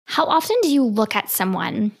How often do you look at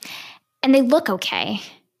someone and they look okay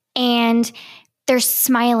and they're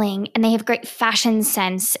smiling and they have great fashion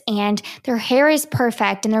sense and their hair is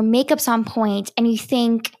perfect and their makeup's on point and you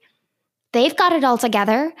think they've got it all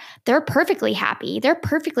together? They're perfectly happy. They're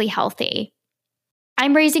perfectly healthy.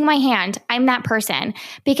 I'm raising my hand. I'm that person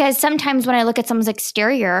because sometimes when I look at someone's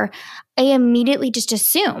exterior, I immediately just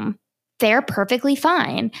assume they're perfectly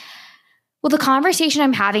fine. Well, the conversation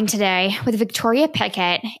I'm having today with Victoria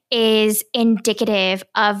Pickett is indicative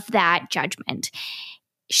of that judgment.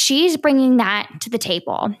 She's bringing that to the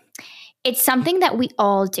table. It's something that we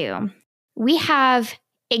all do. We have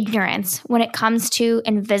ignorance when it comes to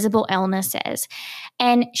invisible illnesses,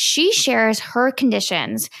 and she shares her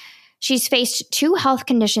conditions. She's faced 2 health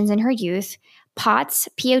conditions in her youth, POTS,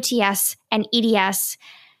 POTS, and EDS,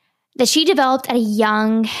 that she developed at a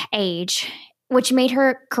young age, which made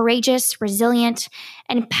her courageous, resilient,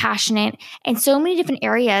 and passionate in so many different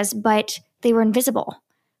areas, but they were invisible.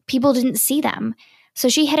 People didn't see them. So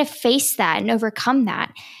she had to face that and overcome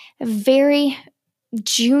that. A very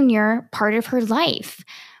junior part of her life.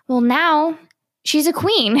 Well, now she's a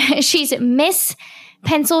queen. She's Miss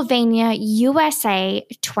Pennsylvania USA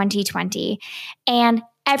 2020. And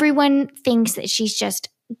everyone thinks that she's just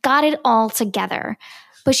got it all together.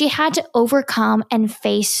 But she had to overcome and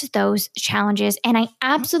face those challenges. And I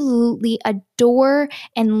absolutely adore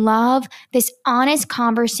and love this honest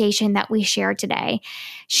conversation that we shared today.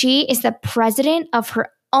 She is the president of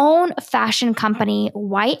her own fashion company,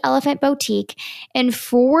 White Elephant Boutique. In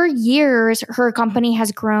 4 years, her company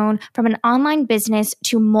has grown from an online business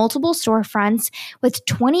to multiple storefronts with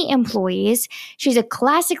 20 employees. She's a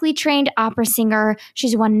classically trained opera singer.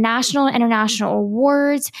 She's won national and international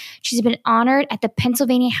awards. She's been honored at the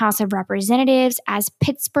Pennsylvania House of Representatives as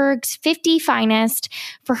Pittsburgh's 50 Finest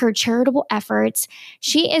for her charitable efforts.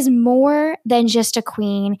 She is more than just a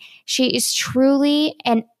queen. She is truly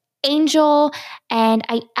an angel, and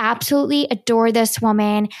I absolutely adore this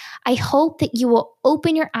woman. I hope that you will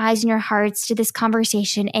open your eyes and your hearts to this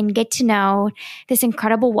conversation and get to know this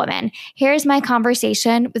incredible woman. Here's my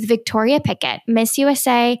conversation with Victoria Pickett, Miss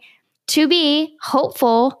USA to be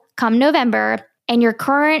hopeful come November, and your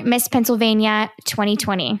current Miss Pennsylvania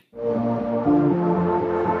 2020.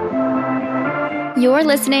 You're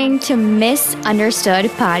listening to Misunderstood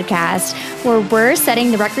Podcast, where we're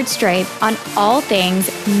setting the record straight on all things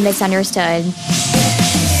misunderstood.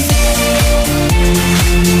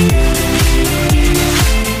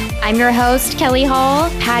 I'm your host, Kelly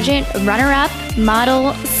Hall, pageant runner-up,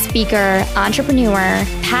 model, speaker, entrepreneur,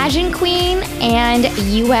 pageant queen, and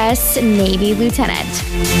U.S. Navy lieutenant.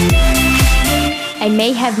 I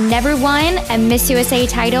may have never won a Miss USA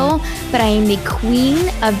title, but I am the queen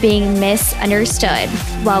of being misunderstood.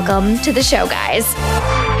 Welcome to the show, guys.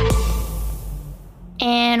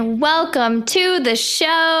 And welcome to the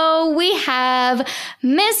show. We have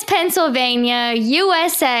Miss Pennsylvania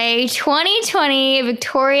USA 2020,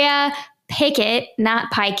 Victoria Pickett,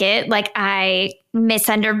 not Pikett, like I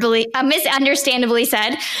misunderstandably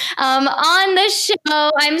said, on the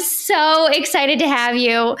show. I'm so excited to have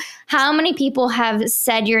you. How many people have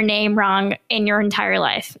said your name wrong in your entire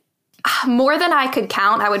life? More than I could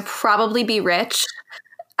count. I would probably be rich.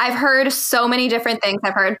 I've heard so many different things.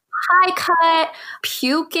 I've heard high cut,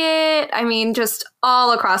 puke it. I mean, just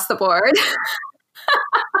all across the board.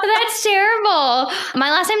 That's terrible.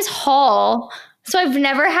 My last name's Hall. So I've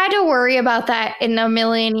never had to worry about that in a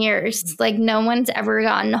million years. Like no one's ever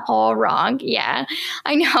gotten Hall wrong. Yeah,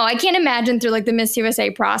 I know. I can't imagine through like the Miss USA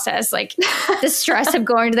process, like the stress of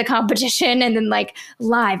going to the competition and then like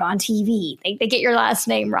live on TV, they get your last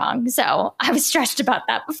name wrong. So I was stressed about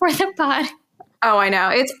that before the pod. Oh, I know.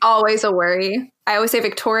 It's always a worry. I always say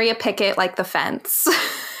Victoria Pickett, like the fence.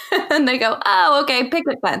 And they go, oh, okay,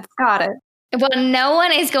 picket fence. Got it. Well, no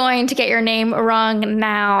one is going to get your name wrong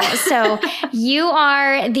now. So you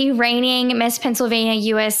are the reigning Miss Pennsylvania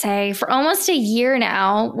USA for almost a year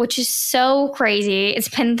now, which is so crazy. It's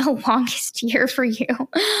been the longest year for you.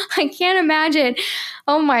 I can't imagine.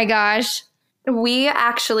 Oh my gosh. We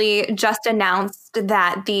actually just announced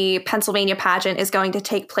that the Pennsylvania pageant is going to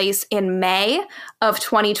take place in May of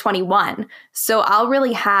 2021. So I'll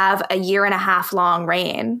really have a 1.5 year long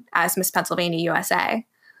reign as Miss Pennsylvania USA.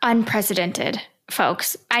 Unprecedented,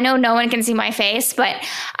 folks. I know no one can see my face, but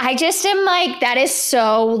I just am like, that is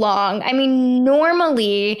so long. I mean,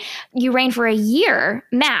 normally you reign for a year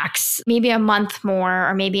max, maybe a month more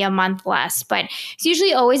or maybe a month less, but it's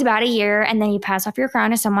usually always about a year, and then you pass off your crown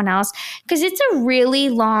to someone else because it's a really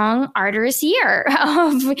long, arduous year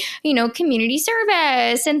of, community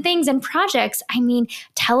service and things and projects. I mean,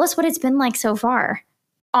 tell us what it's been like so far.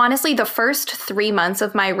 Honestly, the first 3 months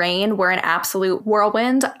of my reign were an absolute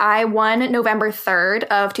whirlwind. I won November 3rd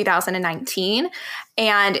of 2019,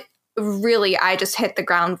 and really, I just hit the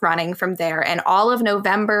ground running from there. And all of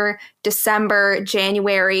November, December,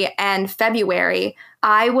 January, and February,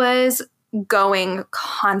 I was going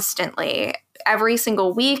constantly. Every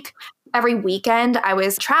single week, every weekend, I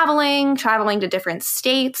was traveling to different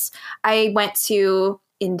states. I went to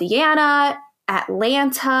Indiana,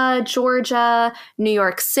 Atlanta, Georgia, New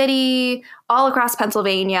York City, all across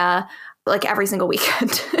Pennsylvania, like every single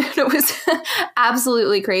weekend. It was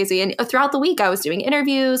absolutely crazy. And throughout the week, I was doing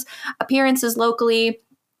interviews, appearances locally,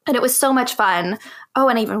 and it was so much fun. Oh,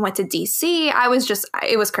 and I even went to DC.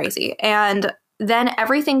 It was crazy. And then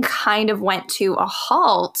everything kind of went to a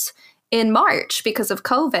halt in March because of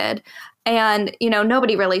COVID. And,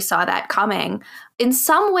 nobody really saw that coming. In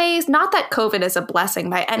some ways, not that COVID is a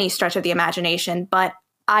blessing by any stretch of the imagination, but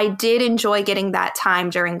I did enjoy getting that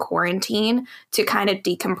time during quarantine to kind of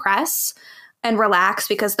decompress and relax,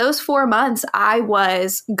 because those 4 months I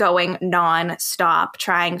was going nonstop,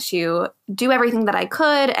 trying to do everything that I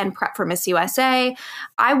could and prep for Miss USA.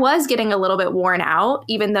 I was getting a little bit worn out,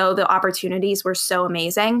 even though the opportunities were so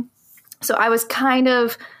amazing. So I was kind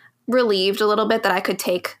of relieved a little bit that I could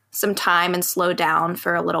take some time and slow down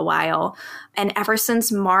for a little while. And ever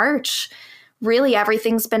since March, really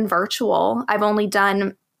everything's been virtual. I've only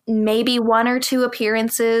done maybe 1 or 2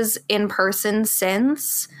 appearances in person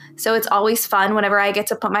since. So it's always fun whenever I get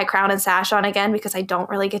to put my crown and sash on again, because I don't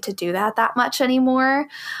really get to do that much anymore.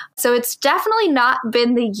 So it's definitely not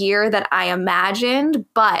been the year that I imagined,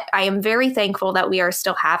 but I am very thankful that we are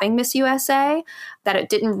still having Miss USA, that it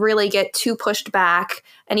didn't really get too pushed back.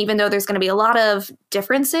 And even though there's going to be a lot of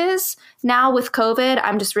differences now with COVID,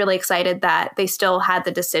 I'm just really excited that they still had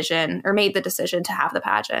the decision, or made the decision, to have the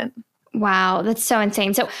pageant. Wow, that's so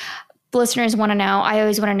insane. So listeners want to know, I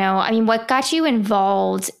always want to know, what got you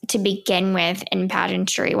involved to begin with in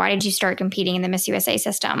pageantry? Why did you start competing in the Miss USA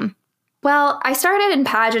system? Well, I started in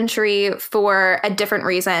pageantry for a different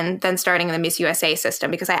reason than starting in the Miss USA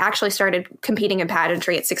system, because I actually started competing in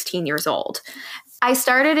pageantry at 16 years old. I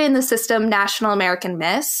started in the system National American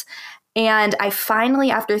Miss, and I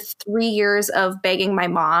finally, after 3 years of begging my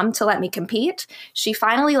mom to let me compete, she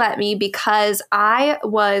finally let me, because I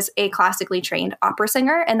was a classically trained opera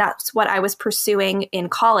singer, and that's what I was pursuing in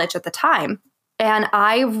college at the time. And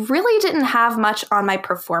I really didn't have much on my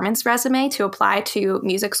performance resume to apply to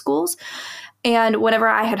music schools. And whenever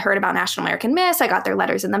I had heard about National American Miss, I got their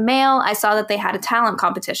letters in the mail. I saw that they had a talent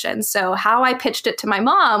competition. So how I pitched it to my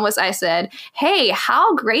mom was, I said, hey,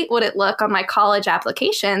 how great would it look on my college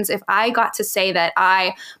applications if I got to say that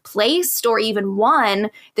I placed or even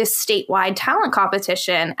won this statewide talent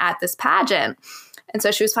competition at this pageant? And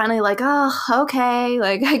so she was finally like, oh, okay,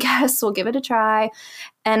 I guess we'll give it a try.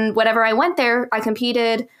 And whenever I went there, I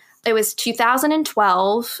competed. It was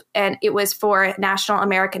 2012, and it was for National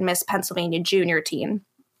American Miss Pennsylvania Junior Teen.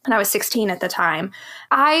 And I was 16 at the time.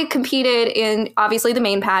 I competed in, obviously, the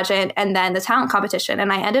main pageant and then the talent competition.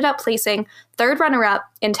 And I ended up placing 3rd runner-up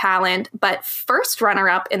in talent, but 1st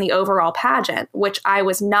runner-up in the overall pageant, which I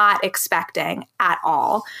was not expecting at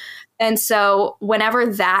all. And so whenever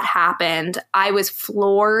that happened, I was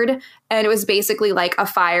floored, and it was basically like a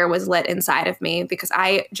fire was lit inside of me, because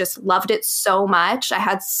I just loved it so much. I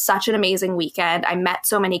had such an amazing weekend. I met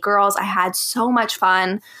so many girls. I had so much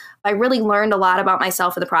fun. I really learned a lot about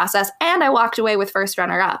myself in the process, and I walked away with 1st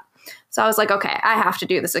runner-up. So I was like, okay, I have to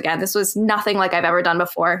do this again. This was nothing like I've ever done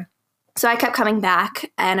before. So I kept coming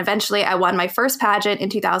back, and eventually I won my first pageant in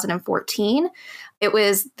 2014. It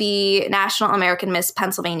was the National American Miss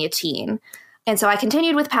Pennsylvania Teen. And so I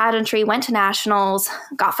continued with pageantry, went to nationals,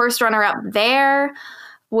 got 1st runner-up there,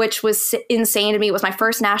 which was insane to me. It was my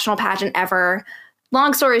first national pageant ever.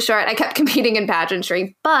 Long story short, I kept competing in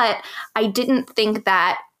pageantry, but I didn't think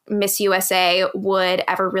that Miss USA would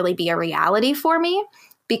ever really be a reality for me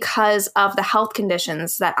because of the health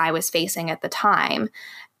conditions that I was facing at the time.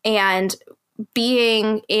 And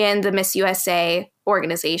being in the Miss USA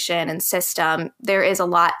organization and system, there is a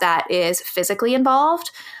lot that is physically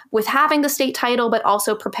involved with having the state title, but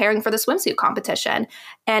also preparing for the swimsuit competition.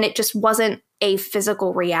 And it just wasn't a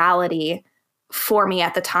physical reality for me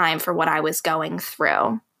at the time for what I was going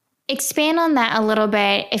through. Expand on that a little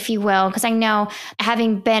bit, if you will, because I know,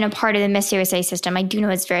 having been a part of the Miss USA system, I do know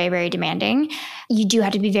it's very, very demanding. You do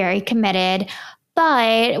have to be very committed.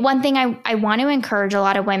 But one thing I want to encourage a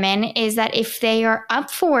lot of women is that if they are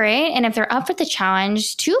up for it and if they're up for the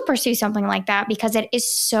challenge to pursue something like that, because it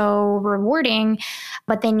is so rewarding,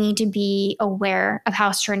 but they need to be aware of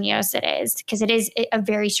how strenuous it is, because it is a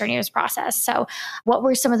very strenuous process. So what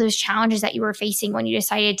were some of those challenges that you were facing when you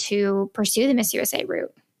decided to pursue the Miss USA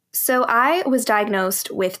route? So I was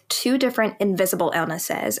diagnosed with 2 different invisible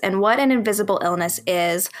illnesses. And what an invisible illness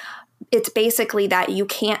is, it's basically that you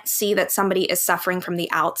can't see that somebody is suffering from the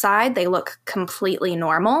outside. They look completely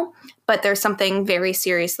normal, but there's something very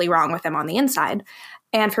seriously wrong with them on the inside.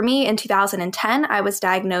 And for me, in 2010, I was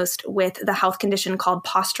diagnosed with the health condition called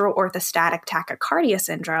postural orthostatic tachycardia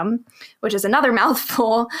syndrome, which is another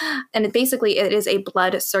mouthful. And it is a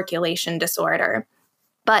blood circulation disorder.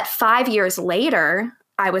 But 5 years later,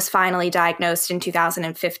 I was finally diagnosed in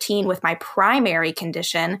 2015 with my primary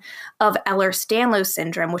condition of Ehlers-Danlos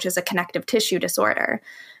syndrome, which is a connective tissue disorder.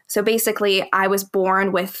 So basically, I was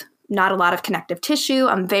born with not a lot of connective tissue.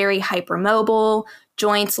 I'm very hypermobile.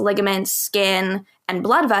 Joints, ligaments, skin, and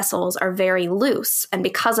blood vessels are very loose. And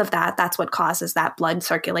because of that, that's what causes that blood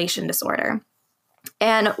circulation disorder.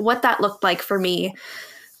 And what that looked like for me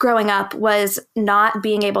growing up was not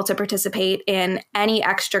being able to participate in any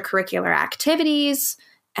extracurricular activities,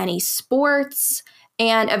 any sports,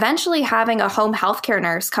 and eventually having a home healthcare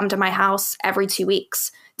nurse come to my house every 2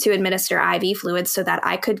 weeks to administer IV fluids so that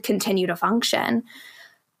I could continue to function.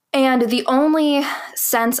 And the only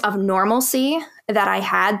sense of normalcy that I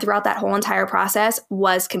had throughout that whole entire process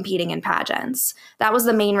was competing in pageants. That was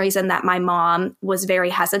the main reason that my mom was very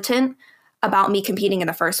hesitant about me competing in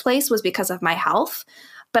the first place, was because of my health.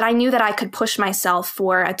 But I knew that I could push myself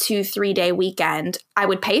for a 2-3 day weekend. I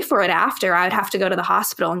would pay for it after. I would have to go to the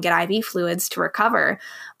hospital and get IV fluids to recover.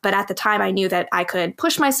 But at the time, I knew that I could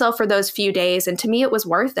push myself for those few days. And to me, it was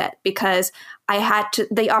worth it because I had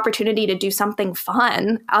the opportunity to do something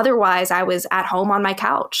fun. Otherwise, I was at home on my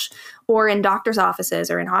couch or in doctor's offices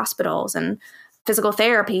or in hospitals and physical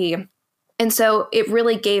therapy. And so it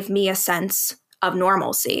really gave me a sense of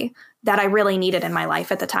normalcy that I really needed in my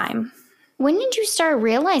life at the time. When did you start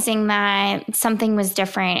realizing that something was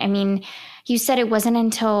different? I mean, you said it wasn't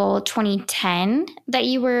until 2010 that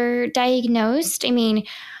you were diagnosed. I mean,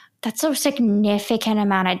 that's a significant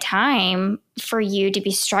amount of time for you to be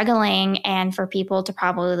struggling and for people to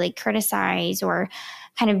probably criticize or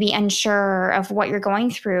kind of be unsure of what you're going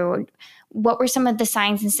through. What were some of the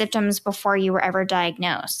signs and symptoms before you were ever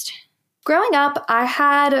diagnosed? Growing up, I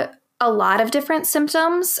had a lot of different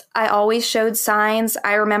symptoms. I always showed signs.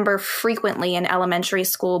 I remember frequently in elementary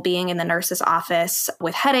school being in the nurse's office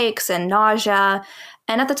with headaches and nausea.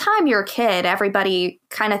 And at the time you're a kid, everybody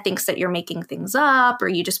kind of thinks that you're making things up or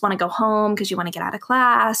you just want to go home because you want to get out of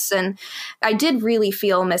class. And I did really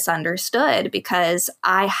feel misunderstood because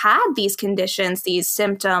I had these conditions, these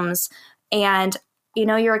symptoms, and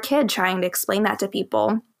you're a kid trying to explain that to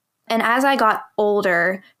people. And as I got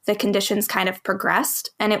older, the conditions kind of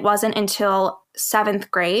progressed. And it wasn't until 7th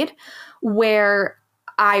grade where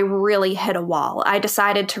I really hit a wall. I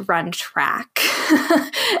decided to run track.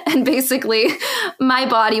 And basically, my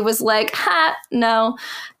body was like, no.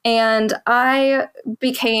 And I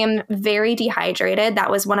became very dehydrated.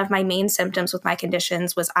 That was one of my main symptoms with my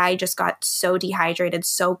conditions, was I just got so dehydrated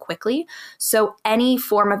so quickly. So any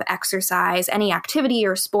form of exercise, any activity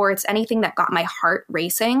or sports, anything that got my heart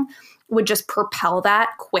racing would just propel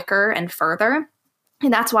that quicker and further.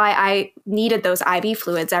 And that's why I needed those IV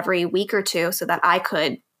fluids every week or two so that I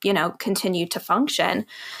could, continue to function.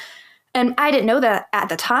 And I didn't know that at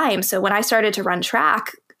the time. So when I started to run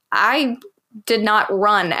track, I did not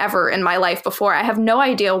run ever in my life before. I have no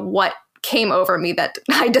idea what came over me that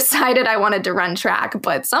I decided I wanted to run track,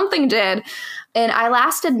 but something did. And I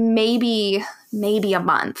lasted maybe a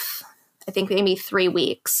month, I think maybe 3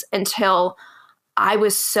 weeks, until I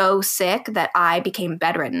was so sick that I became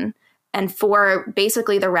bedridden. And for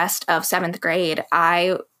basically the rest of 7th grade,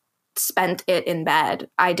 I spent it in bed.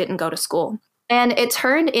 I didn't go to school. And it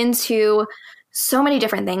turned into so many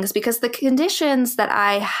different things because the conditions that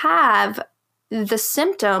I have, the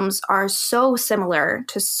symptoms are so similar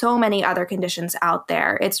to so many other conditions out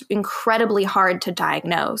there. It's incredibly hard to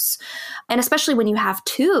diagnose. And especially when you have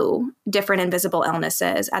 2 different invisible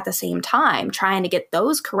illnesses at the same time, trying to get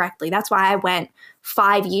those correctly. That's why I went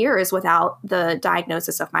 5 years without the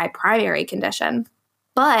diagnosis of my primary condition.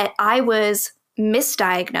 But I was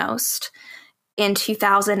misdiagnosed in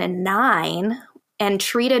 2009 and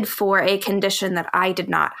treated for a condition that I did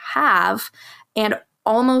not have, and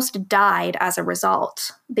almost died as a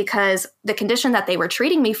result because the condition that they were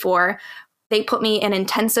treating me for They put me in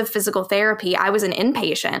intensive physical therapy. I was an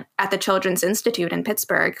inpatient at the Children's Institute in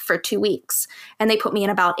Pittsburgh for 2 weeks. And they put me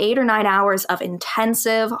in about 8 or 9 hours of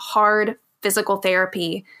intensive, hard physical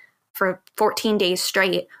therapy for 14 days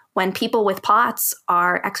straight when people with POTS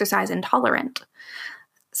are exercise intolerant.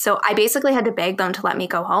 So I basically had to beg them to let me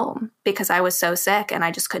go home because I was so sick and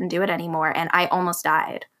I just couldn't do it anymore. And I almost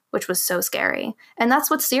died, which was so scary. And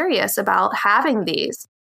that's what's serious about having these.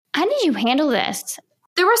 How did you handle this?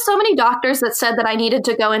 There were so many doctors that said that I needed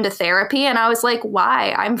to go into therapy. And I was like,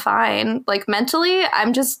 why? I'm fine. Like mentally,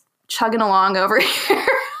 I'm just chugging along over here.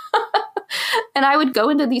 And I would go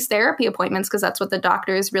into these therapy appointments because that's what the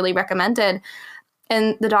doctors really recommended.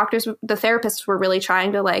 And the therapists were really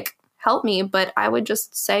trying to like help me. But I would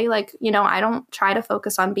just say like, I don't try to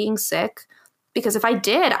focus on being sick. Because if I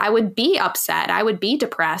did, I would be upset. I would be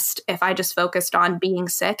depressed if I just focused on being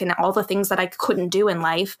sick and all the things that I couldn't do in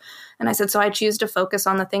life. And I said, so I choose to focus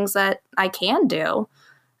on the things that I can do.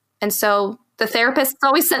 And so the therapist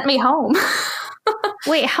always sent me home.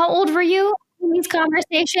 Wait, how old were you in these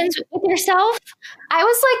conversations with yourself? I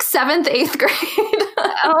was like 7th, 8th grade.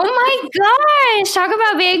 Oh my gosh. Talk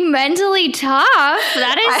about being mentally tough.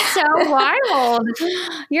 That is so wild.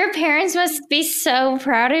 Your parents must be so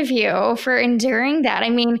proud of you for enduring that. I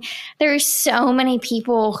mean, there's so many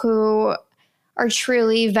people who are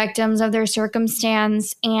truly victims of their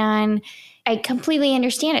circumstance, and I completely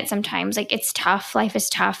understand it sometimes. Like, it's tough. Life is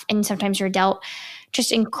tough. And sometimes you're dealt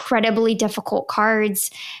just incredibly difficult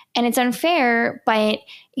cards, and it's unfair. But,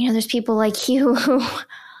 there's people like you who,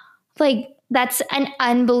 like, that's an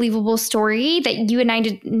unbelievable story that you and I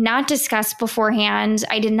did not discuss beforehand.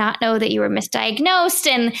 I did not know that you were misdiagnosed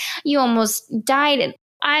and you almost died.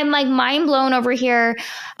 I'm like mind blown over here,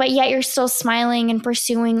 but yet you're still smiling and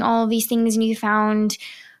pursuing all of these things. And you found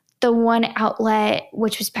the one outlet,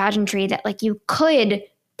 which was pageantry, that like you could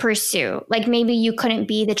pursue. Like maybe you couldn't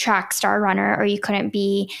be the track star runner, or you couldn't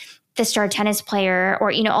be the star tennis player,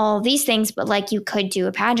 or, all of these things, but like you could do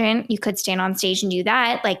a pageant, you could stand on stage and do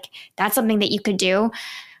that. Like that's something that you could do.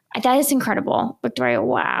 That is incredible, Victoria.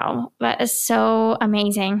 Wow. That is so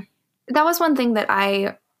amazing. That was one thing that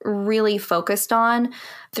I really focused on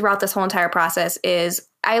throughout this whole entire process is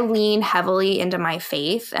I lean heavily into my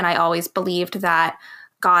faith. And I always believed that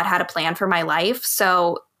God had a plan for my life.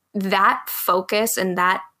 So that focus and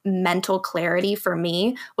that mental clarity for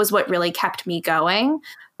me was what really kept me going,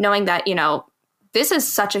 knowing that, this is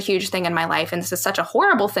such a huge thing in my life and this is such a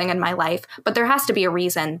horrible thing in my life, but there has to be a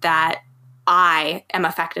reason that I am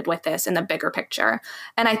affected with this in the bigger picture.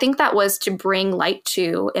 And I think that was to bring light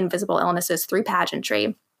to invisible illnesses through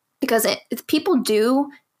pageantry, because people do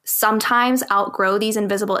sometimes outgrow these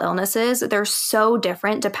invisible illnesses. They're so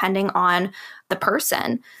different depending on the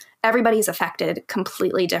person. Everybody's affected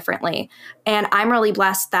completely differently. And I'm really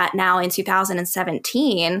blessed that now in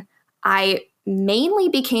 2017, I mainly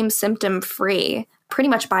became symptom-free pretty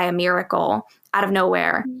much by a miracle out of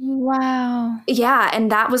nowhere. Wow. Yeah.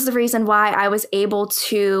 And that was the reason why I was able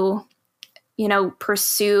to,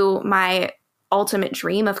 pursue my ultimate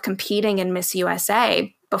dream of competing in Miss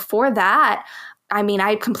USA. Before that,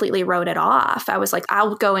 I completely wrote it off. I was like,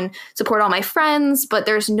 I'll go and support all my friends, but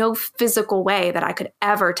there's no physical way that I could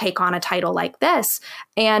ever take on a title like this.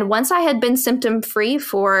 And once I had been symptom-free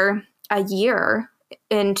for a year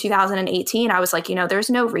in 2018, I was like, there's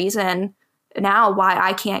no reason now why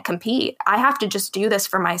I can't compete. I have to just do this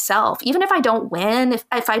for myself. Even if I don't win,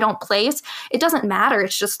 if I don't place, it doesn't matter.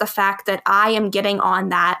 It's just the fact that I am getting on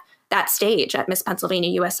that stage at Miss Pennsylvania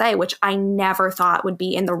USA, which I never thought would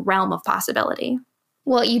be in the realm of possibility.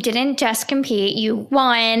 Well, you didn't just compete. You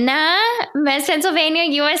won Miss Pennsylvania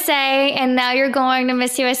USA, and now you're going to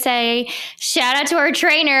Miss USA. Shout out to our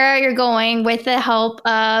trainer. You're going with the help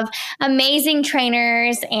of amazing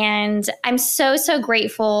trainers. And I'm so, so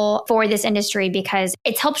grateful for this industry because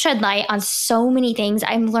it's helped shed light on so many things.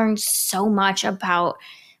 I've learned so much about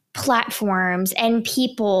platforms and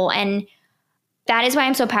people, and that is why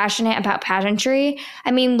I'm so passionate about pageantry.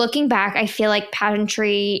 Looking back, I feel like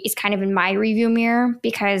pageantry is kind of in my review mirror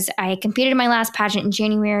because I competed in my last pageant in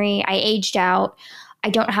January. I aged out. I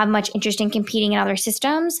don't have much interest in competing in other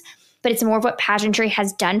systems, but it's more of what pageantry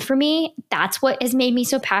has done for me. That's what has made me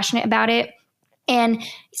so passionate about it. And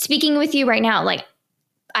speaking with you right now, like,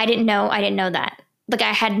 I didn't know that. Like,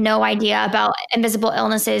 I had no idea about invisible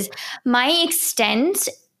illnesses. My extent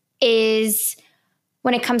is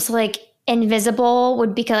when it comes to like invisible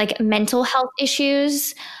would be like mental health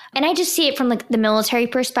issues. And I just see it from like the military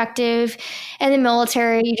perspective. In the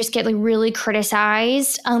military, you just get like really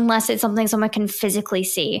criticized unless it's something someone can physically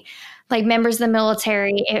see. Like members of the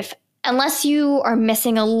military, unless you are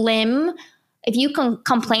missing a limb, if you can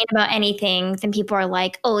complain about anything, then people are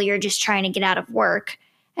like, oh, you're just trying to get out of work.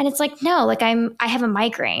 And it's like, no, like I have a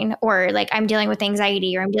migraine, or like I'm dealing with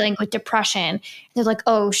anxiety, or I'm dealing with depression. They're like,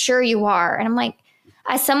 oh, sure you are. And I'm like,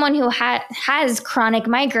 as someone who has chronic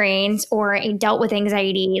migraines or dealt with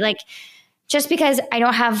anxiety, like just because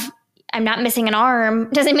I'm not missing an arm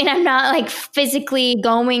doesn't mean I'm not like physically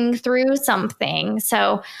going through something.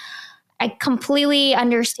 So I completely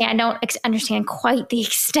understand. Don't understand quite the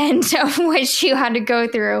extent of which you had to go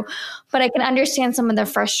through, but I can understand some of the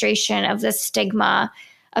frustration of the stigma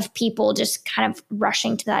of people just kind of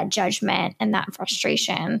rushing to that judgment and that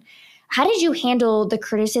frustration. How did you handle the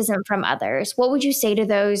criticism from others? What would you say to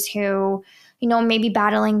those who, maybe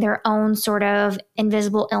battling their own sort of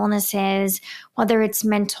invisible illnesses, whether it's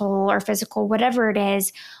mental or physical, whatever it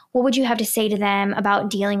is? What would you have to say to them about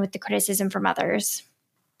dealing with the criticism from others?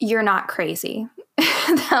 You're not crazy.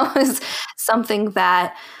 That was something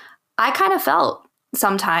that I kind of felt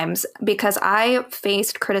sometimes, because I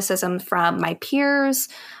faced criticism from my peers,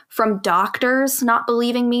 from doctors not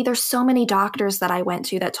believing me. There's so many doctors that I went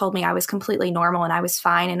to that told me I was completely normal and I was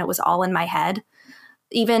fine and it was all in my head.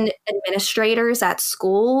 Even administrators at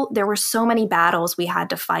school, there were so many battles we had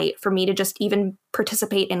to fight for me to just even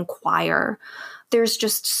participate in choir. There's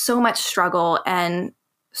just so much struggle and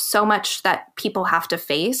so much that people have to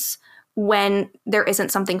face when there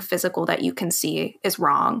isn't something physical that you can see is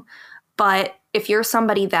wrong. But if you're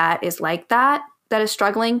somebody that is like that is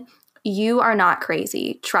struggling, you are not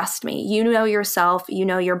crazy. Trust me. You know yourself, you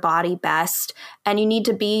know your body best, and you need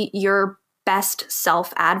to be your best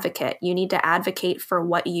self-advocate. You need to advocate for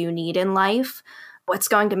what you need in life, what's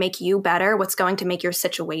going to make you better, what's going to make your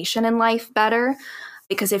situation in life better.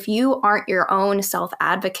 Because if you aren't your own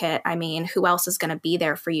self-advocate, who else is going to be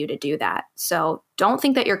there for you to do that? So don't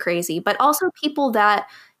think that you're crazy. But also people that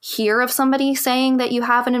hear of somebody saying that you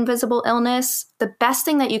have an invisible illness, the best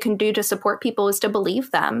thing that you can do to support people is to believe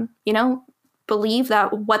them, believe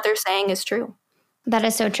that what they're saying is true. That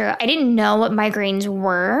is so true. I didn't know what migraines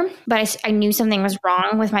were, but I knew something was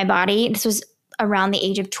wrong with my body. This was around the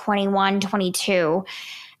age of 21, 22.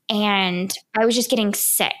 And I was just getting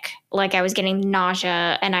sick. Like I was getting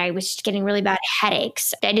nausea and I was getting really bad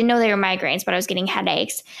headaches. I didn't know they were migraines, but I was getting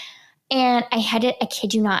headaches. And I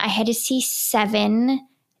kid you not, I had to see 7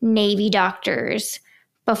 Navy doctors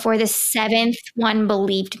before the 7th one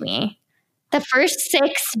believed me. The first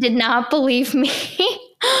 6 did not believe me.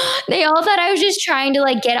 They all thought I was just trying to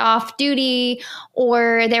like get off duty,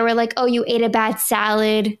 or they were like, oh, you ate a bad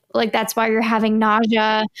salad. Like that's why you're having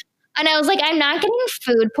nausea. And I was like, I'm not getting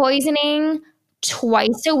food poisoning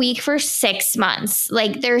twice a week for 6 months.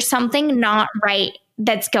 Like there's something not right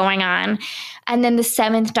that's going on. And then the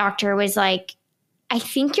 7th doctor was like, I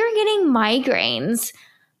think you're getting migraines.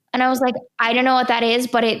 And I was like, I don't know what that is,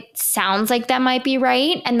 but it sounds like that might be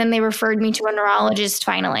right. And then they referred me to a neurologist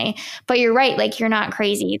finally. But you're right. Like, you're not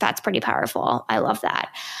crazy. That's pretty powerful. I love that.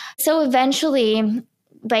 So eventually,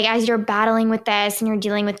 like as you're battling with this and you're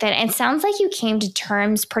dealing with it, it sounds like you came to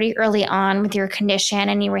terms pretty early on with your condition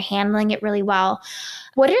and you were handling it really well.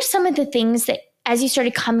 What are some of the things that, as you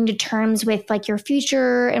started coming to terms with like your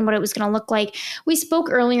future and what it was going to look like? We spoke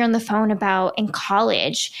earlier on the phone about in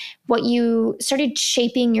college, what you started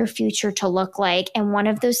shaping your future to look like. And one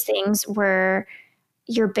of those things were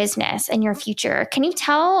your business and your future. Can you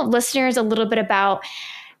tell listeners a little bit about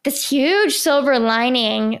this huge silver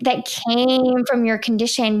lining that came from your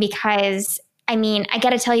condition? Because I got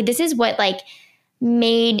to tell you, this is what like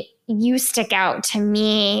made you stick out to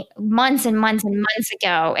me months and months and months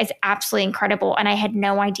ago. It's absolutely incredible. And I had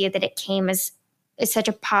no idea that it came as such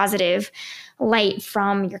a positive light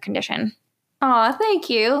from your condition. Oh, thank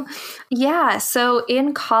you. Yeah. So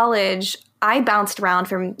in college, I bounced around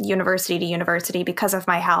from university to university because of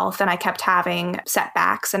my health, and I kept having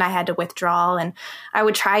setbacks and I had to withdraw, and I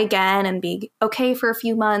would try again and be okay for a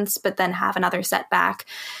few months, but then have another setback.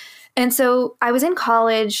 And so I was in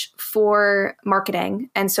college for marketing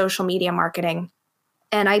and social media marketing.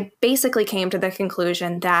 And I basically came to the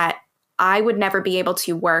conclusion that I would never be able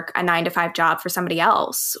to work a 9-to-5 job for somebody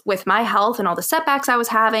else. With my health and all the setbacks I was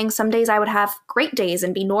having, some days I would have great days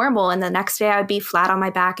and be normal, and the next day I would be flat on my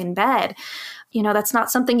back in bed. That's not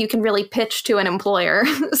something you can really pitch to an employer.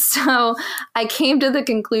 So I came to the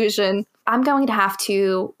conclusion, I'm going to have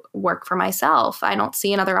to work for myself. I don't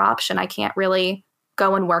see another option. I can't really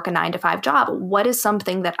go and work a 9-to-5 job. What is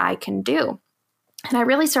something that I can do? And I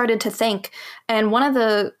really started to think. And one of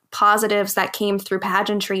the positives that came through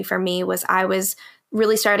pageantry for me was I was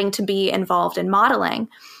really starting to be involved in modeling.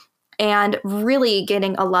 and really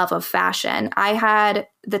getting a love of fashion. I had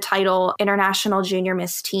the title International Junior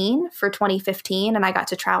Miss Teen for 2015, and I got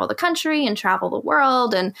to travel the country and travel the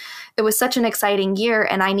world. And it was such an exciting year,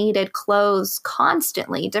 and I needed clothes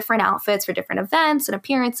constantly, different outfits for different events and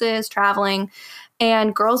appearances, traveling.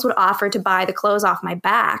 And girls would offer to buy the clothes off my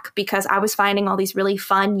back because I was finding all these really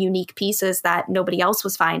fun, unique pieces that nobody else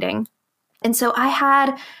was finding. And so I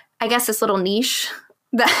had, I guess, this little niche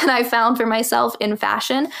that I found for myself in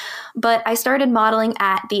fashion. But I started modeling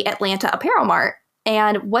at the Atlanta Apparel Mart.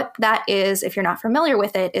 And what that is, if you're not familiar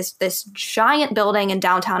with it, is this giant building in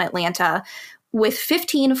downtown Atlanta with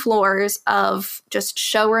 15 floors of just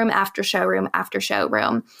showroom after showroom after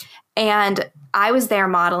showroom. And I was there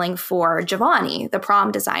modeling for Giovanni, the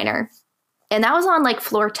prom designer. And that was on like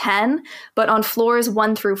floor 10, but on floors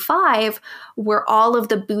 1 through 5 were all of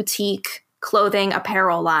the boutique clothing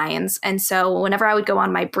apparel lines. And so whenever I would go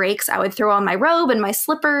on my breaks, I would throw on my robe and my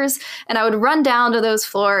slippers, and I would run down to those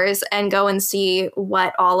floors and go and see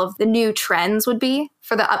what all of the new trends would be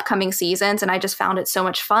for the upcoming seasons. And I just found it so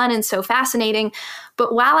much fun and so fascinating.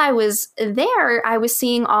 But while I was there, I was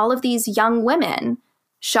seeing all of these young women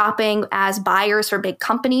shopping as buyers for big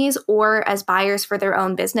companies or as buyers for their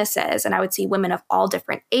own businesses. And I would see women of all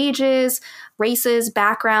different ages, races,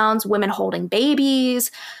 backgrounds, women holding babies,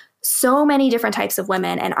 so many different types of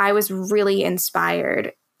women. And I was really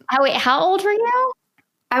inspired. Oh, wait, how old were you?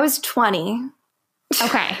 I was 20.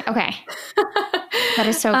 Okay. That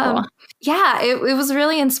is so cool. Yeah, it was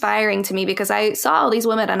really inspiring to me because I saw all these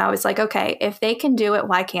women and I was like, okay, if they can do it,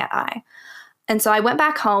 why can't I? And so I went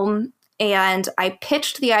back home and I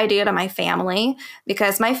pitched the idea to my family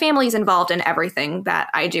because my family's involved in everything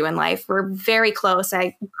that I do in life. We're very close.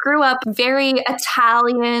 I grew up very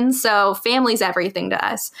Italian, so family's everything to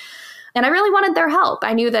us. And I really wanted their help.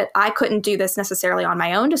 I knew that I couldn't do this necessarily on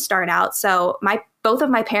my own to start out. So both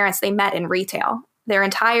of my parents, they met in retail. Their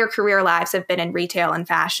entire career lives have been in retail and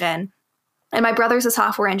fashion. And my brother's a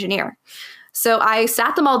software engineer. So I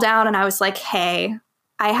sat them all down and I was like, hey,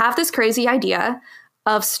 I have this crazy idea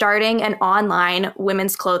of starting an online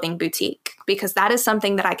women's clothing boutique because that is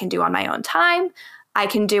something that I can do on my own time. I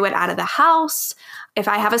can do it out of the house. If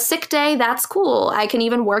I have a sick day, that's cool. I can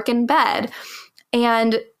even work in bed.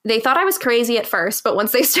 And they thought I was crazy at first, but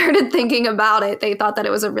once they started thinking about it, they thought that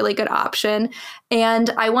it was a really good option. And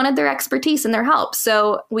I wanted their expertise and their help.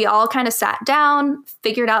 So we all kind of sat down,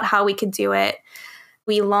 figured out how we could do it.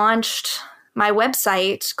 We launched my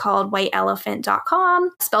website called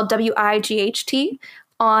whiteelephant.com, spelled WIGHT,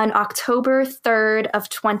 on October 3rd of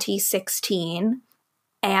 2016.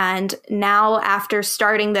 And now after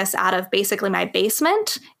starting this out of basically my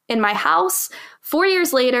basement in my house, 4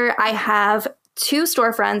 years later, I have 2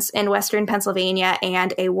 storefronts in Western Pennsylvania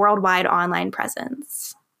and a worldwide online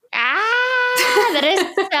presence. That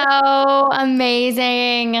is so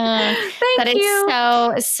amazing. Thank you.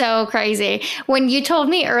 That is so crazy. When you told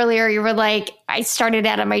me earlier, you were like, I started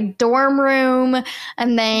out of my dorm room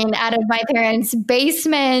and then out of my parents'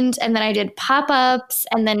 basement, and then I did pop-ups,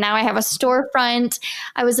 and then now I have a storefront.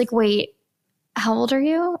 I was like, wait, how old are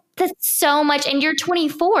you? That's so much. And you're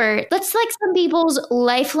 24. That's like some people's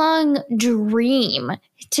lifelong dream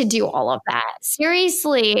to do all of that.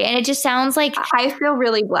 Seriously. And it just sounds like I feel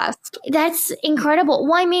really blessed. That's incredible.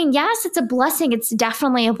 Well, I mean, yes, it's a blessing. It's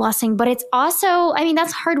definitely a blessing, but it's also, I mean,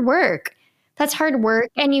 that's hard work. That's hard work.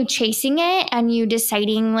 And you chasing it and you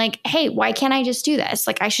deciding like, hey, why can't I just do this?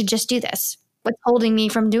 Like, I should just do this. What's holding me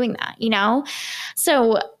from doing that, you know?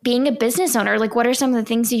 So being a business owner, like what are some of the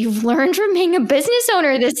things that you've learned from being a business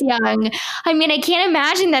owner this young? I mean, I can't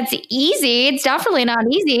imagine that's easy. It's definitely not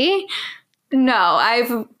easy. No,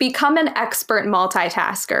 I've become an expert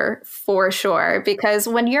multitasker for sure, because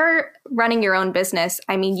when you're running your own business,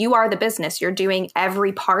 I mean, you are the business. You're doing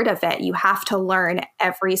every part of it. You have to learn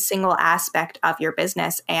every single aspect of your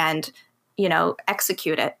business and, you know,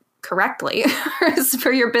 execute it correctly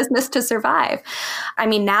for your business to survive. I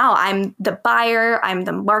mean, now I'm the buyer, I'm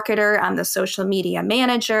the marketer, I'm the social media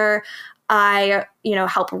manager. I, you know,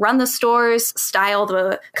 help run the stores, style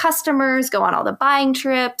the customers, go on all the buying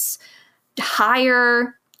trips,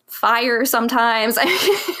 hire, fire sometimes.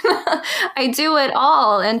 I do it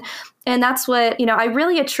all. And that's what, you know, I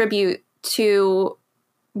really attribute to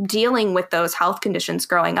dealing with those health conditions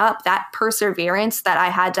growing up, that perseverance that I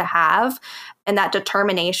had to have and that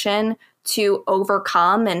determination to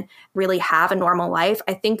overcome and really have a normal life.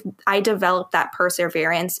 I think I developed that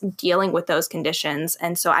perseverance dealing with those conditions.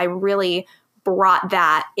 And so I really brought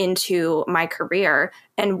that into my career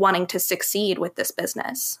and wanting to succeed with this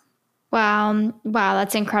business. Wow,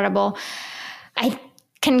 that's incredible. I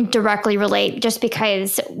can directly relate just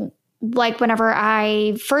because like whenever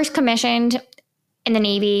I first commissioned in the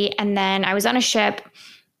Navy and then I was on a ship,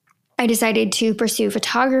 I decided to pursue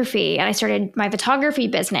photography and I started my photography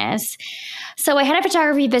business. So I had a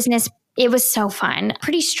photography business. It was so fun,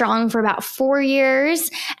 pretty strong for about 4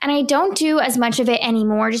 years. And I don't do as much of it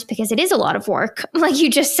anymore just because it is a lot of work. Like you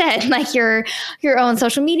just said, like your own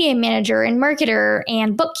social media manager and marketer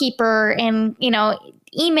and bookkeeper and,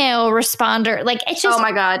 email responder. Like it's just, oh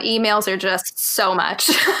my God, emails are just so much.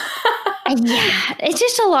 yeah, it's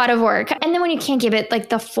just a lot of work. And then when you can't give it like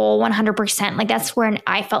the full 100%, like that's when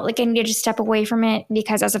I felt like I needed to step away from it,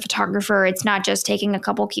 because as a photographer, it's not just taking a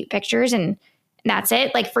couple cute pictures and that's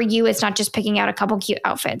it. Like for you, it's not just picking out a couple cute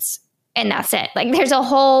outfits and that's it. Like there's a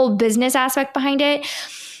whole business aspect behind it.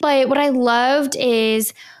 But what I loved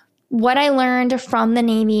is what I learned from the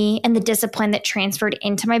Navy and the discipline that transferred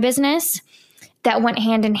into my business that went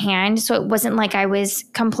hand in hand. So it wasn't like I was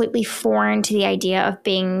completely foreign to the idea of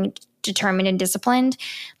being determined and disciplined.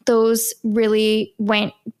 Those really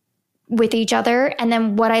went with each other. And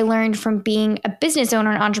then what I learned from being a business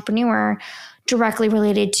owner and entrepreneur directly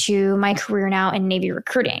related to my career now in Navy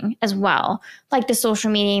recruiting as well, like the social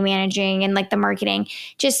media managing and like the marketing,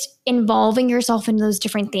 just involving yourself in those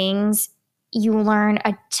different things. You learn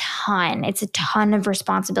a ton. It's a ton of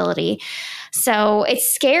responsibility. So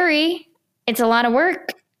it's scary. It's a lot of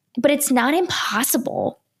work, but it's not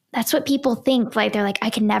impossible. That's what people think. Like they're like, I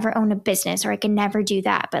can never own a business or I can never do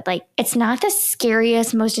that. But like, it's not the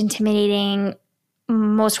scariest, most intimidating,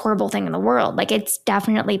 most horrible thing in the world. Like it's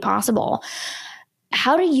definitely possible.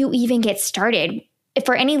 How do you even get started? If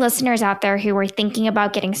for any listeners out there who are thinking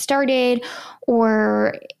about getting started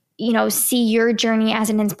or, see your journey as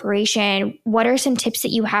an inspiration, what are some tips that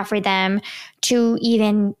you have for them to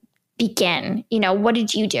even begin? What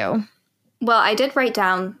did you do? Well, I did write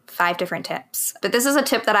down 5 different tips, but this is a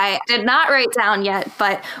tip that I did not write down yet.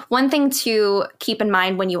 But one thing to keep in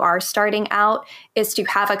mind when you are starting out is to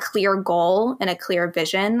have a clear goal and a clear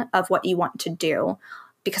vision of what you want to do,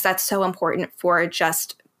 because that's so important for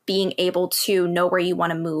just being able to know where you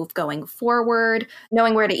want to move going forward,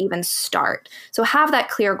 knowing where to even start. So have that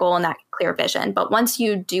clear goal and that clear vision. But once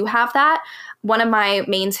you do have that, one of my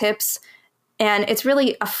main tips, and it's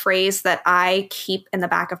really a phrase that I keep in the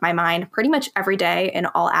back of my mind pretty much every day in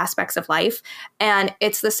all aspects of life. And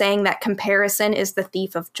it's the saying that comparison is the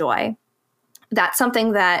thief of joy. That's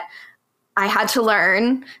something that I had to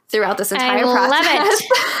learn throughout this entire process.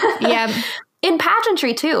 I love it. Yeah. In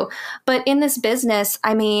pageantry too. But in this business,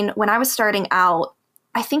 I mean, when I was starting out,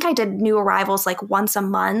 I think I did new arrivals like once a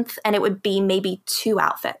month, and it would be maybe 2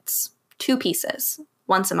 outfits, 2 pieces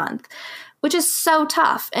once a month, which is so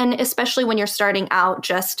tough. And especially when you're starting out,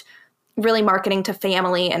 just really marketing to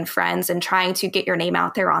family and friends and trying to get your name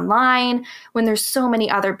out there online when there's so many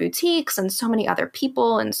other boutiques and so many other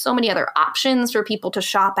people and so many other options for people to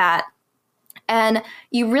shop at. And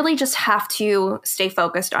you really just have to stay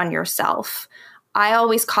focused on yourself. I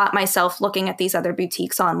always caught myself looking at these other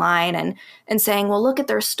boutiques online and saying, well, look at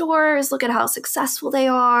their stores, look at how successful they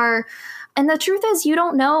are. And the truth is, you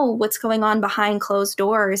don't know what's going on behind closed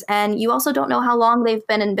doors. And you also don't know how long they've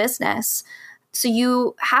been in business. So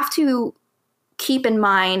you have to keep in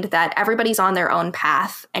mind that everybody's on their own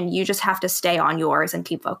path and you just have to stay on yours and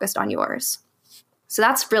keep focused on yours. So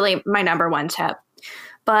that's really my number 1 tip.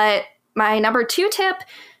 But my number 2 tip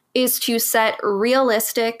is to set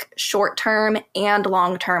realistic short-term and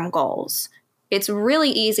long-term goals. It's really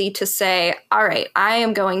easy to say, all right, I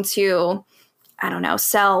am going to,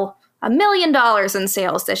 sell $1 million in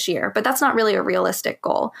sales this year, but that's not really a realistic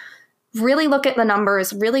goal. Really look at the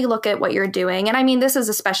numbers, really look at what you're doing. And I mean, this is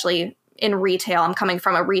especially in retail. I'm coming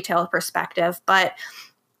from a retail perspective, but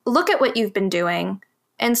look at what you've been doing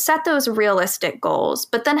and set those realistic goals,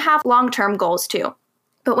 but then have long-term goals too.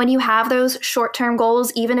 But when you have those short-term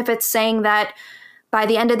goals, even if it's saying that by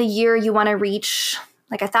the end of the year, you want to reach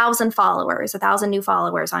like 1,000 followers, 1,000 new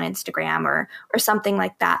followers on Instagram or something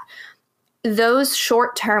like that, those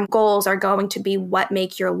short-term goals are going to be what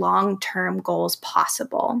make your long-term goals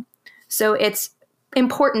possible. So it's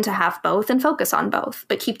important to have both and focus on both,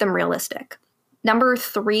 but keep them realistic. Number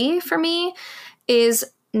 3 for me is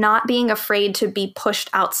not being afraid to be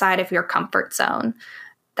pushed outside of your comfort zone.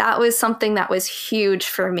 That was something that was huge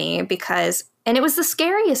for me and it was the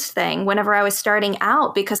scariest thing whenever I was starting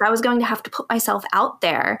out, because I was going to have to put myself out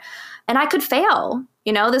there and I could fail.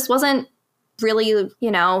 This wasn't really,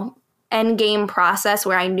 end game process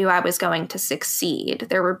where I knew I was going to succeed.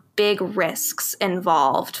 There were big risks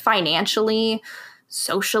involved financially,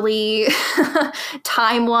 socially,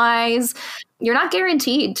 time-wise. You're not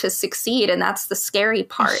guaranteed to succeed, and that's the scary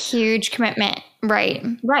part. Huge commitment. Right.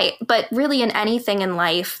 Right. But really in anything in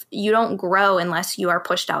life, you don't grow unless you are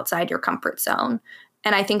pushed outside your comfort zone.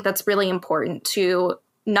 And I think that's really important to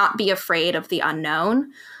not be afraid of the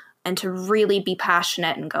unknown and to really be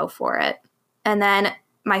passionate and go for it. And then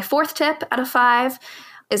my fourth tip out of 5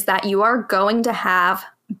 is that you are going to have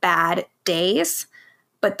bad days,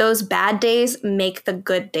 but those bad days make the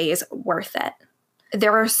good days worth it.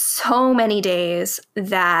 There are so many days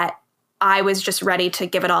that I was just ready to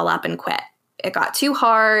give it all up and quit. It got too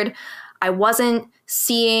hard. I wasn't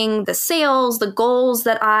seeing the sales, the goals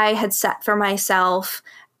that I had set for myself.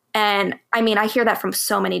 And I mean, I hear that from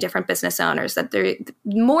so many different business owners that there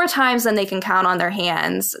more times than they can count on their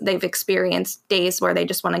hands, they've experienced days where they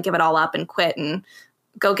just want to give it all up and quit and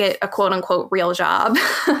go get a quote unquote real job.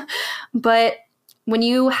 But when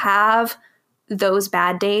you have those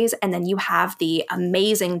bad days and then you have the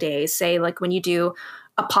amazing days, say like when you do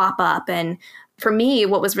a pop-up, and for me,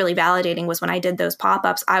 what was really validating was when I did those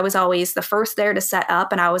pop-ups, I was always the first there to set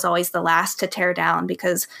up and I was always the last to tear down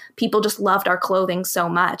because people just loved our clothing so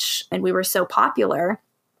much and we were so popular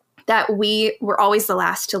that we were always the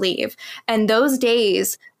last to leave. And those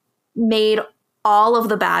days made all of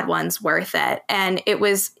the bad ones worth it. And it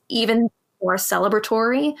was even more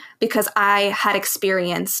celebratory because I had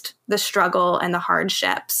experienced the struggle and the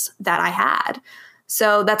hardships that I had.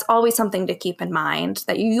 So that's always something to keep in mind,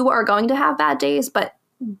 that you are going to have bad days, but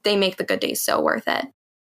they make the good days so worth it.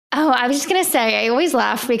 Oh, I was just going to say, I always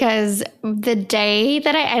laugh because the day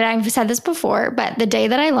that and I've said this before, but the day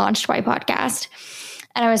that I launched my podcast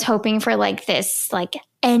and I was hoping for like this like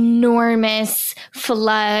enormous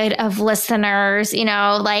flood of listeners, you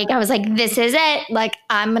know, like I was like, this is it. Like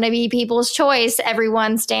I'm going to be people's choice.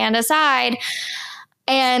 Everyone stand aside.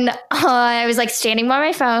 And I was like standing by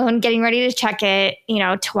my phone, getting ready to check it,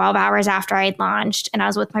 12 hours after I had launched. And I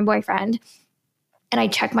was with my boyfriend. And I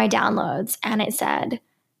checked my downloads and it said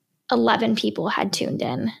 11 people had tuned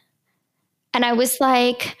in. And I was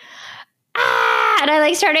like, and I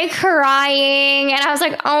like started crying. And I was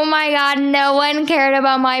like, oh my God, no one cared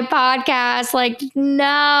about my podcast. Like,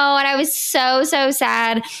 no. And I was so, so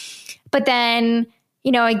sad. But then,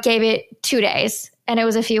 I gave it 2 days. And it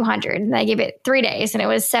was a few hundred. And I gave it 3 days and it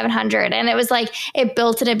was 700. And it was like, it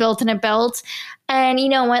built and it built and it built. And you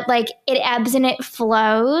know what? Like it ebbs and it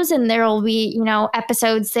flows. And there will be,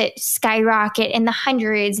 episodes that skyrocket in the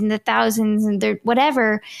hundreds and the thousands and the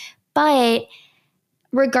whatever. But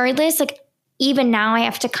regardless, like even now I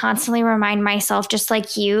have to constantly remind myself, just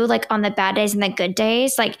like you, like on the bad days and the good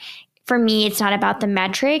days, like for me, it's not about the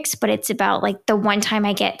metrics, but it's about like the one time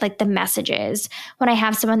I get like the messages when I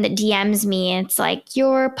have someone that DMs me and it's like,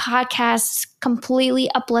 your podcast completely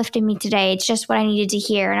uplifted me today. It's just what I needed to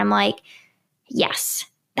hear. And I'm like, yes,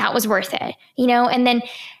 that was worth it. And then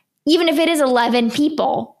even if it is 11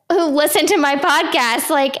 people who listen to my podcast,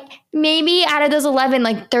 like maybe out of those 11,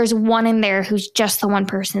 like there's one in there who's just the one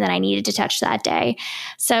person that I needed to touch that day.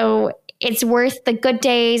 So it's worth the good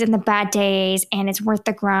days and the bad days, and it's worth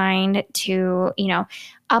the grind to,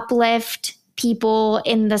 uplift people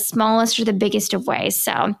in the smallest or the biggest of ways.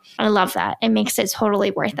 So I love that. It makes it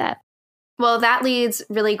totally worth it. Well, that leads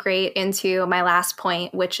really great into my last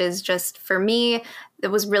point, which is just for me, it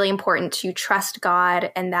was really important to trust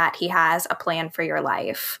God and that He has a plan for your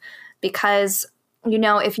life. Because,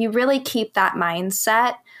 if you really keep that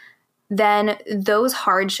mindset, then those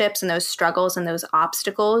hardships and those struggles and those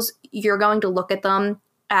obstacles, you're going to look at them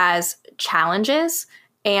as challenges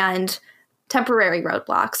and temporary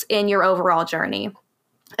roadblocks in your overall journey.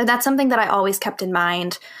 And that's something that I always kept in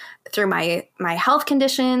mind through my health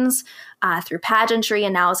conditions, through pageantry,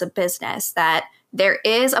 and now as a business, that there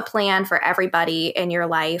is a plan for everybody in your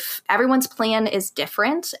life. Everyone's plan is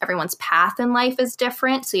different. Everyone's path in life is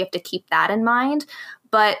different. So you have to keep that in mind.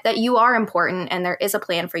 But that you are important and there is a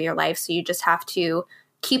plan for your life. So you just have to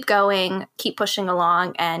keep going, keep pushing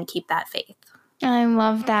along, and keep that faith. I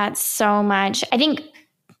love that so much. I think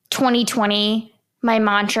 2020, my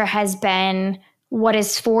mantra has been, what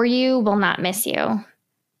is for you will not miss you.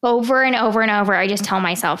 Over and over and over, I just tell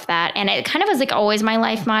myself that. And it kind of was like always my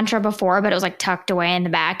life mantra before, but it was like tucked away in the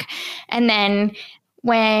back. And then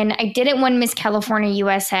when I didn't win Miss California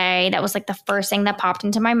USA, that was like the first thing that popped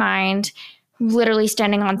into my mind. Literally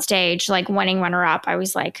standing on stage, like winning runner-up, I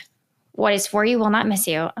was like, what is for you will not miss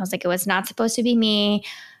you. I was like, it was not supposed to be me.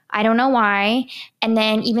 I don't know why. And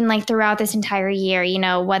then even like throughout this entire year,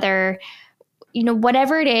 whether,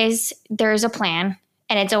 whatever it is, there's a plan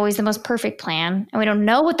and it's always the most perfect plan. And we don't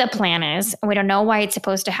know what the plan is and we don't know why it's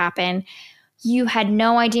supposed to happen. You had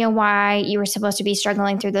no idea why you were supposed to be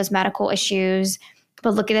struggling through those medical issues,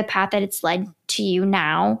 but look at the path that it's led to you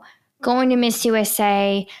now. Going to Miss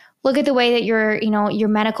USA, look at the way that your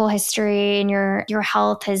medical history and your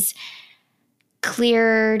health has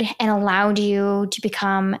cleared and allowed you to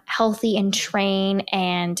become healthy and train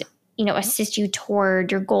and, assist you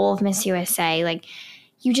toward your goal of Miss USA. Like,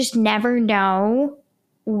 you just never know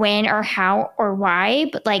when or how or why,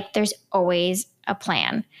 but there's always a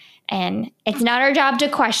plan. And it's not our job to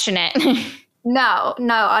question it. No,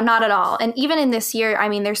 not at all. And even in this year, I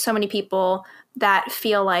mean, there's so many people that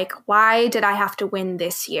feel like, why did I have to win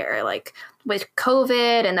this year? Like with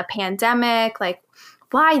COVID and the pandemic, like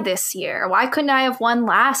why this year? Why couldn't I have won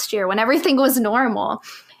last year when everything was normal?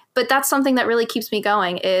 But that's something that really keeps me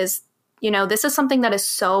going is, this is something that is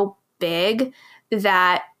so big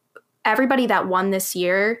that everybody that won this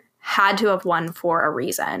year had to have won for a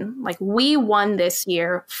reason. Like we won this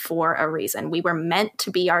year for a reason. We were meant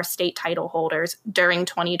to be our state title holders during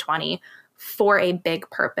 2020 for a big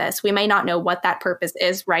purpose. We may not know what that purpose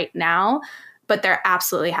is right now, but there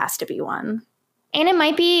absolutely has to be one. And it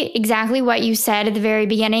might be exactly what you said at the very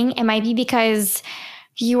beginning. It might be because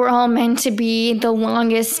you were all meant to be the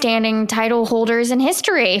longest standing title holders in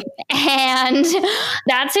history. And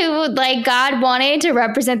that's who God wanted to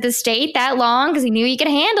represent the state that long because he knew he could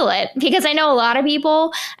handle it. Because I know a lot of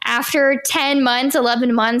people after 10 months,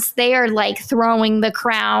 11 months, they are throwing the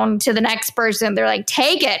crown to the next person. They're like,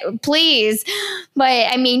 take it, please.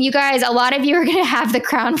 But I mean, you guys, a lot of you are going to have the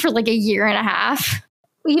crown for a year and a half.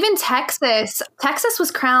 Even Texas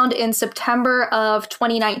was crowned in September of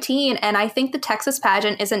 2019, and I think the Texas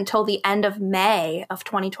pageant isn't until the end of May of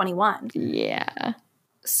 2021. Yeah.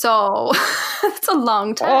 So it's a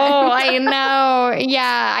long time. Oh, I know.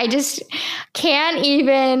 Yeah, I just can't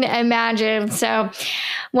even imagine. So,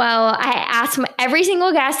 well, I ask every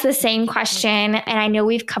single guest the same question, and I know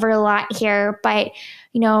we've covered a lot here, but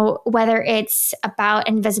whether it's about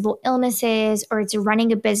invisible illnesses or it's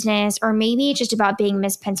running a business or maybe just about being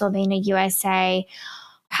Miss Pennsylvania USA,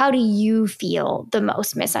 how do you feel the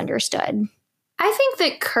most misunderstood? I think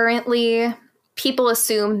that currently people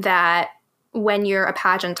assume that when you're a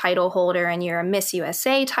pageant title holder and you're a Miss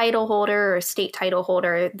USA title holder or a state title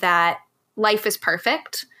holder, that life is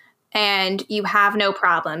perfect and you have no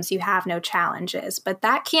problems, you have no challenges. But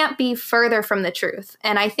that can't be further from the truth.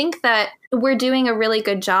 And I think that we're doing a really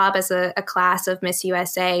good job as a class of Miss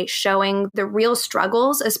USA showing the real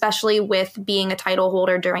struggles, especially with being a title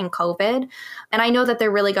holder during COVID. And I know that they're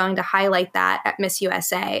really going to highlight that at Miss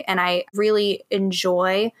USA. And I really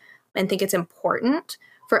enjoy and think it's important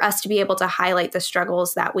for us to be able to highlight the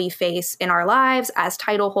struggles that we face in our lives as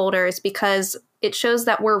title holders, because it shows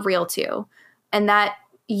that we're real too. And that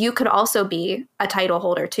you could also be a title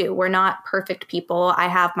holder too. We're not perfect people. I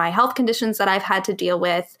have my health conditions that I've had to deal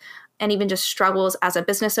with, and even just struggles as a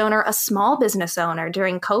business owner, a small business owner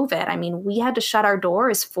during COVID. I mean, we had to shut our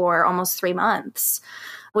doors for almost 3 months,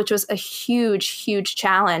 which was a huge, huge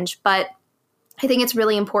challenge. But I think it's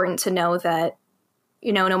really important to know that,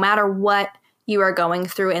 no matter what you are going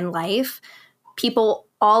through in life, people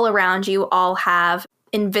all around you all have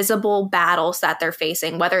invisible battles that they're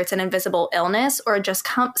facing, whether it's an invisible illness or just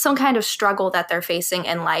some kind of struggle that they're facing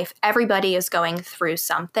in life. Everybody is going through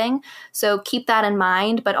something. So keep that in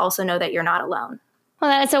mind, but also know that you're not alone.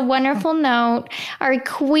 Well, that's a wonderful note. Our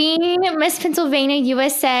Queen, Miss Pennsylvania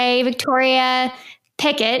USA, Victoria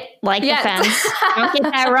Pickett, the fence. Don't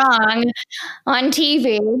get that wrong on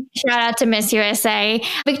TV. Shout out to Miss USA.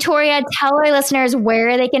 Victoria, tell our listeners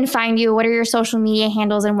where they can find you. What are your social media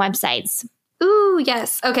handles and websites? Ooh,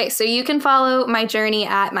 yes. Okay, so you can follow my journey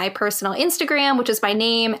at my personal Instagram, which is my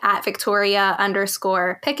name, at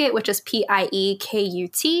Victoria_Pickett, which is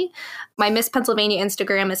Piekut. My Miss Pennsylvania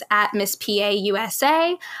Instagram is at Miss PA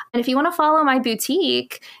USA. And if you want to follow my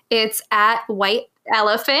boutique, it's at White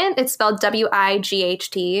Elephant. It's spelled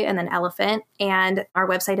WIGHT and then elephant. And our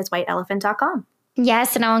website is whiteelephant.com.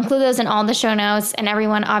 Yes, and I'll include those in all the show notes. And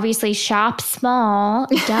everyone obviously shop small.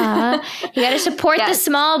 Duh. You got to support the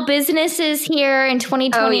small businesses here in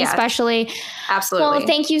 2020, especially. Absolutely. Well,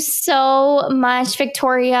 thank you so much,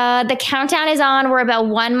 Victoria. The countdown is on. We're about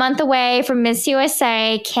 1 month away from Miss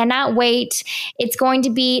USA. Cannot wait. It's going to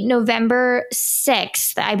be November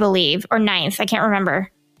 6th, I believe, or 9th. I can't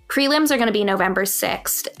remember. Prelims are going to be November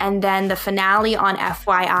 6th, and then the finale on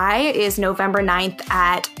FYI is November 9th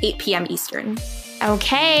at 8 p.m. Eastern.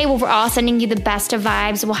 Okay, well, we're all sending you the best of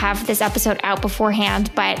vibes. We'll have this episode out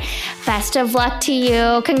beforehand, but best of luck to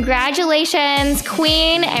you. Congratulations,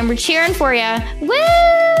 Queen, and we're cheering for you.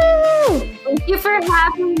 Woo! Thank you for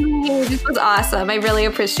having me. This was awesome. I really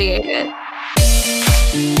appreciate it.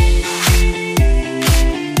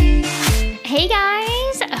 Hey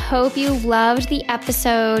guys, hope you loved the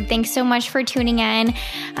episode. Thanks so much for tuning in.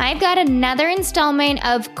 I've got another installment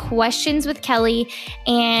of Questions with Kelly,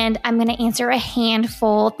 and I'm going to answer a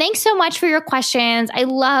handful. Thanks so much for your questions. I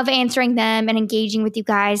love answering them and engaging with you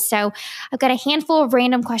guys. So I've got a handful of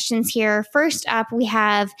random questions here. First up, we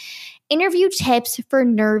have interview tips for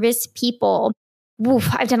nervous people. Woof,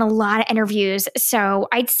 I've done a lot of interviews. So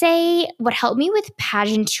I'd say what helped me with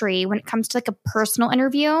pageantry when it comes to like a personal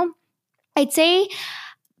interview, I'd say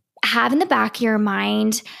have in the back of your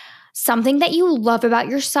mind something that you love about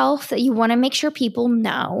yourself that you want to make sure people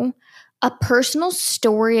know, a personal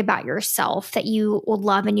story about yourself that you will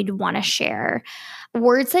love and you'd want to share,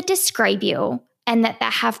 words that describe you and that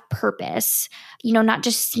have purpose, not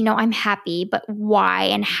just, I'm happy, but why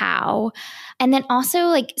and how. And then also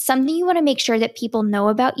like something you want to make sure that people know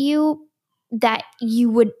about you that you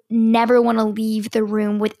would never want to leave the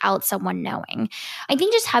room without someone knowing. I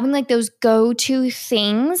think just having like those go-to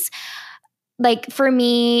things, like for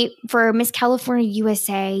me, for Miss California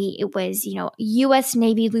USA, it was, U.S.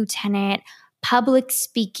 Navy lieutenant, public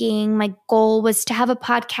speaking. My goal was to have a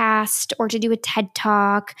podcast or to do a TED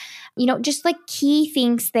Talk, just like key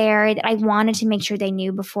things there that I wanted to make sure they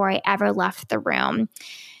knew before I ever left the room.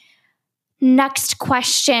 Next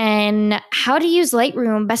question, how to use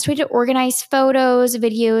Lightroom, best way to organize photos,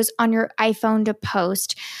 videos on your iPhone to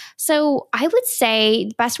post. So I would say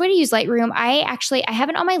the best way to use Lightroom, I have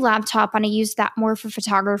it on my laptop and I use that more for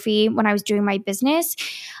photography when I was doing my business.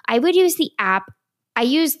 I would use the app. I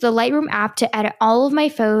use the Lightroom app to edit all of my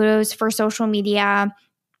photos for social media.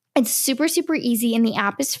 It's super, super easy and the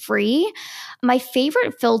app is free. My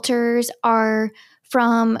favorite filters are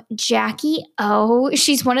from Jackie O.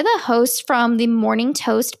 She's one of the hosts from the Morning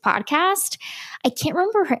Toast podcast. I can't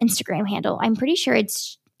remember her Instagram handle. I'm pretty sure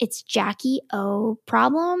it's Jackie O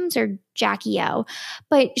Problems or Jackie O.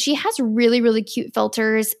 But she has really, really cute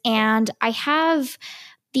filters. And I have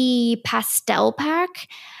the pastel pack.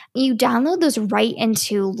 You download those right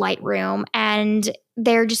into Lightroom and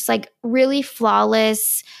they're just like really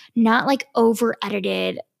flawless, not like over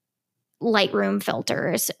edited Lightroom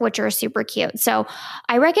filters, which are super cute. So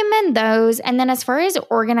I recommend those. And then as far as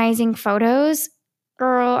organizing photos,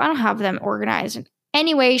 girl, I don't have them organized in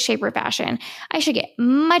any way, shape, or fashion. I should get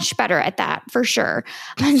much better at that for sure.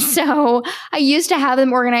 So I used to have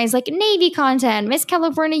them organized like Navy content, Miss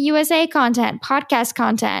California USA content, podcast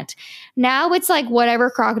content. Now it's like whatever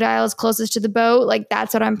crocodile is closest to the boat, like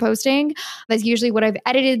that's what I'm posting. That's usually what I've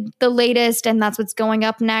edited the latest and that's what's going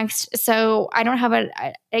up next. So I don't have an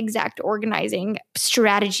exact organizing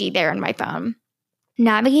strategy there in my phone.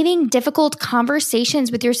 Navigating difficult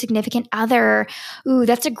conversations with your significant other. Ooh,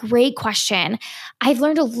 that's a great question. I've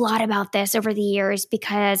learned a lot about this over the years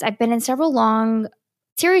because I've been in several long,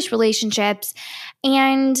 serious relationships.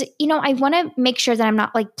 And, I want to make sure that I'm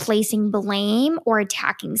not like placing blame or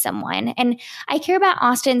attacking someone. And I care about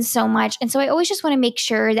Austin so much. And so I always just want to make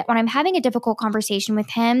sure that when I'm having a difficult conversation with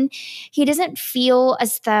him, he doesn't feel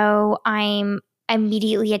as though I'm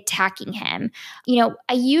immediately attacking him.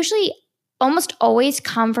 I usually almost always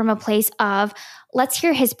come from a place of let's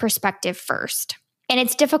hear his perspective first. And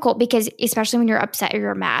it's difficult because especially when you're upset or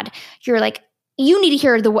you're mad, you're like, you need to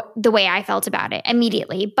hear the way I felt about it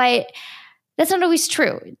immediately. But that's not always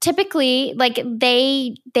true. Typically, like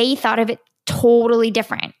they thought of it totally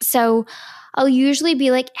different. So I'll usually be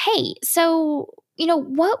like, hey, so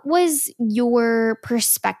what was your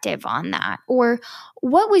perspective on that? Or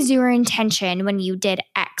what was your intention when you did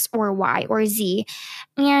X or Y or Z?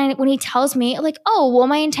 And when he tells me like, oh, well,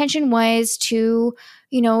 my intention was to,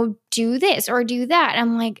 do this or do that.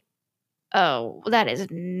 I'm like, oh, that is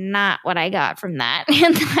not what I got from that.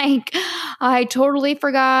 And like, I totally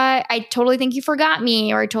forgot. I totally think you forgot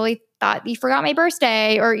me, or I totally thought you forgot my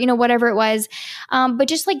birthday, or, whatever it was. But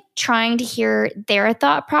just like trying to hear their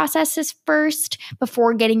thought processes first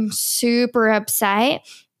before getting super upset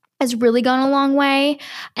has really gone a long way.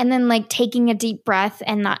 And then like taking a deep breath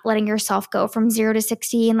and not letting yourself go from 0 to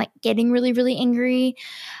 60 and like getting really, really angry.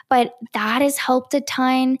 But that has helped a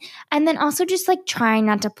ton. And then also just like trying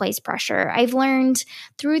not to place pressure. I've learned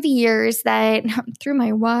through the years that through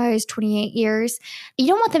my wise 28 years, you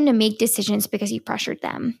don't want them to make decisions because you pressured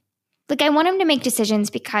them. Like I want him to make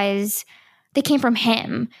decisions because they came from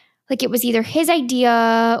him. Like it was either his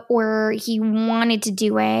idea or he wanted to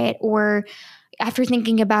do it, or after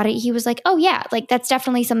thinking about it, he was like, oh yeah, like that's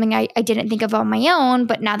definitely something I didn't think of on my own,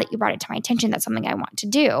 but now that you brought it to my attention, that's something I want to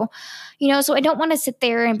do. So I don't want to sit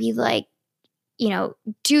there and be like,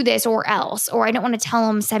 do this or else, or I don't want to tell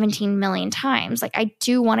him 17 million times. Like, I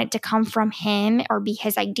do want it to come from him or be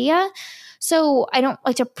his idea. So I don't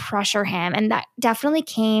like to pressure him. And that definitely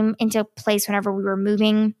came into place whenever we were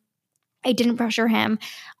moving. I didn't pressure him.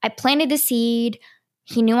 I planted the seed.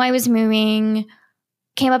 He knew I was moving,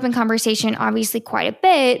 came up in conversation, obviously quite a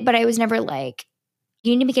bit, but I was never like,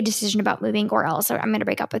 you need to make a decision about moving or else I'm going to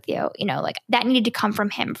break up with you. Like that needed to come from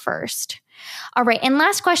him first. All right. And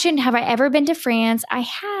last question, have I ever been to France? I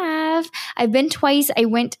have. I've been twice. I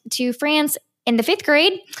went to France in the 5th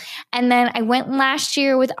grade. And then I went last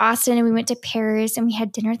year with Austin and we went to Paris and we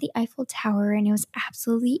had dinner at the Eiffel Tower and it was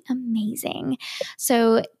absolutely amazing.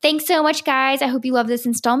 So thanks so much, guys. I hope you love this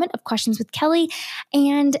installment of Questions with Kelly.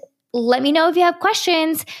 And let me know if you have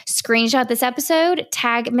questions. Screenshot this episode,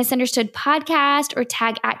 tag Misunderstood Podcast or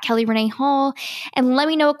tag @KellyReneeHall, and let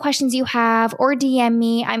me know what questions you have or DM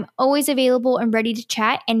me. I'm always available and ready to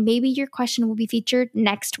chat, and maybe your question will be featured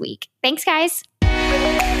next week. Thanks, guys.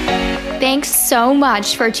 Thanks so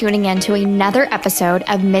much for tuning in to another episode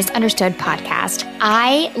of Misunderstood Podcast.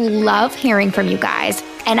 I love hearing from you guys,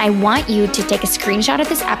 and I want you to take a screenshot of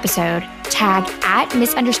this episode, tag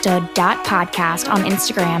 @misunderstood.podcast on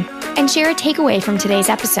Instagram, and share a takeaway from today's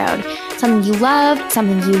episode. Something you loved,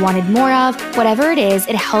 something you wanted more of, whatever it is,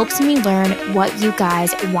 it helps me learn what you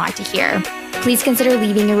guys want to hear. Please consider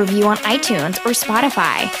leaving a review on iTunes or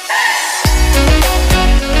Spotify.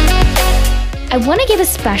 I want to give a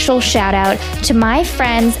special shout out to my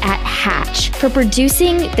friends at Hatch for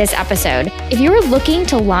producing this episode. If you are looking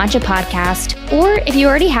to launch a podcast, or if you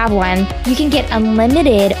already have one, you can get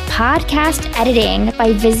unlimited podcast editing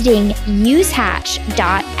by visiting usehatch.fm.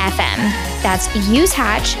 That's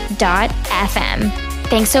usehatch.fm.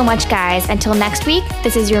 Thanks so much, guys. Until next week,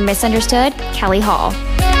 this is your Misunderstood, Kelly Hall.